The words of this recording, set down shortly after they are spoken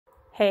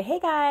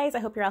Hey guys, I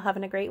hope you're all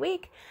having a great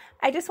week.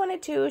 I just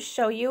wanted to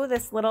show you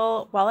this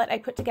little wallet I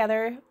put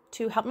together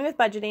to help me with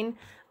budgeting.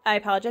 I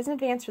apologize in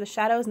advance for the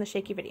shadows and the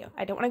shaky video.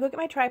 I don't want to go get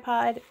my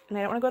tripod and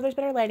I don't want to go where there's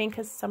better lighting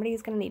because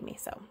somebody's going to need me.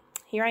 So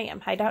here I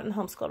am, hide out in the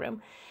homeschool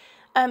room.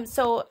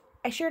 So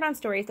I shared on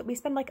stories that we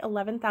spend like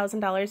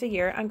 $11,000 a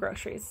year on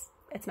groceries.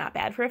 It's not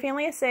bad for a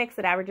family of 6.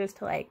 It averages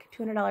to like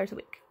 $200 a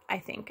week, I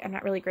think. I'm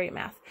not really great at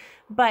math,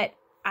 but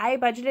I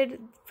budgeted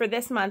for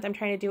this month. I'm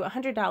trying to do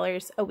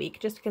 $100 a week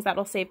just because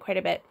that'll save quite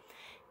a bit.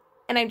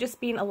 And I'm just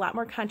being a lot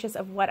more conscious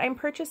of what I'm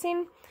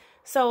purchasing.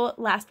 So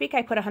last week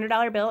I put a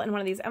 $100 bill in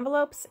one of these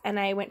envelopes and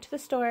I went to the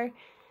store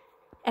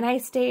and I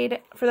stayed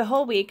for the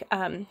whole week.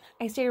 I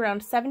stayed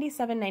around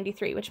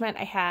 $77.93, which meant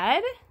I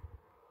had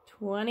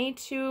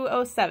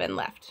 $22.07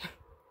 left.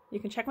 You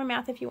can check my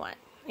math if you want.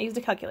 I used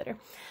a calculator.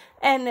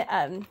 And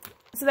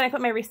so then I put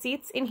my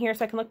receipts in here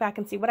so I can look back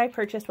and see what I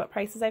purchased, what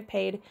prices I've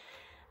paid.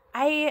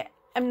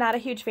 I'm not a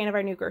huge fan of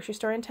our new grocery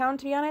store in town,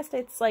 to be honest.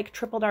 It's like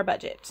tripled our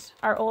budget.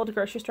 Our old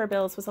grocery store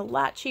bills was a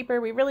lot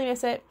cheaper. We really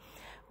miss it,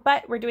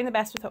 but we're doing the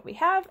best with what we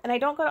have. And I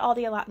don't go to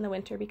Aldi a lot in the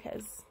winter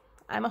because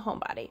I'm a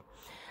homebody.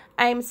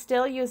 I'm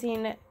still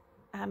using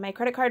my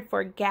credit card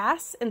for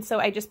gas, and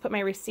so I just put my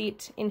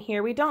receipt in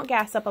here. We don't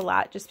gas up a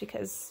lot just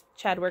because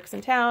Chad works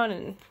in town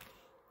and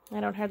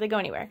I don't hardly go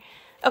anywhere.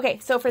 Okay,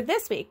 so for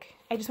this week,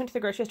 I just went to the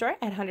grocery store.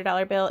 I had a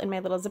 $100 bill in my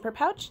little zipper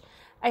pouch.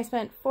 I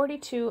spent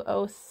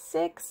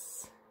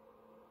 $42.06.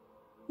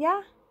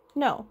 Yeah?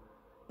 No.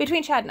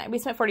 Between Chad and I, we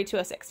spent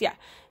 $42.06. Yeah.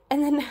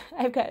 And then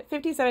I've got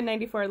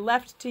 $57.94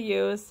 left to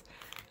use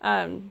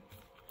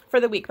for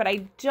the week, but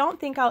I don't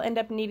think I'll end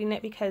up needing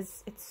it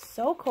because it's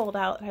so cold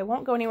out. I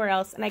won't go anywhere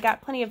else, and I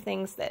got plenty of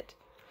things that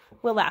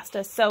will last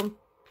us. So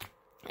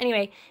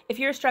anyway, if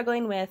you're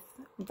struggling with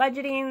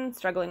budgeting,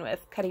 struggling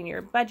with cutting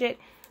your budget,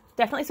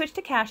 definitely switch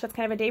to cash. That's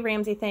kind of a Dave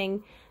Ramsey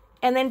thing.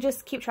 And then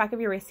just keep track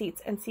of your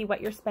receipts and see what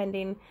you're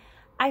spending.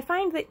 I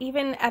find that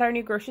even at our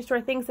new grocery store,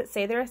 things that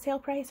say they're a sale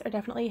price are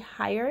definitely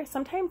higher.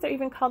 Sometimes they're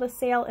even called a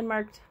sale and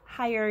marked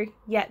higher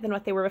yet than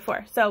what they were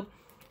before. So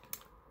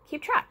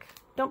keep track.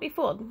 Don't be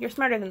fooled. You're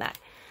smarter than that.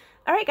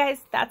 All right,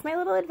 guys, that's my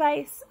little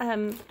advice.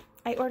 I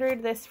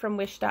ordered this from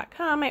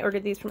wish.com. I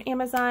ordered these from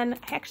Amazon.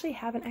 I actually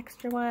have an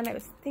extra one I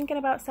was thinking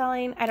about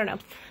selling. I don't know.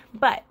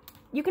 But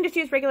you can just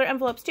use regular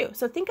envelopes too.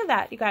 So think of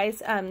that, you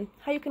guys,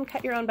 how you can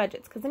cut your own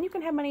budgets, because then you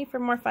can have money for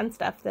more fun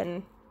stuff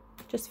than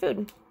just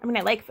food. I mean,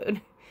 I like food.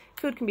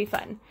 Food can be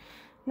fun.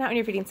 Not when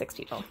you're feeding 6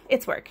 people.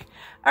 It's work.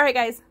 All right,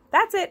 guys,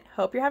 that's it.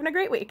 Hope you're having a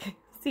great week.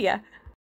 See ya.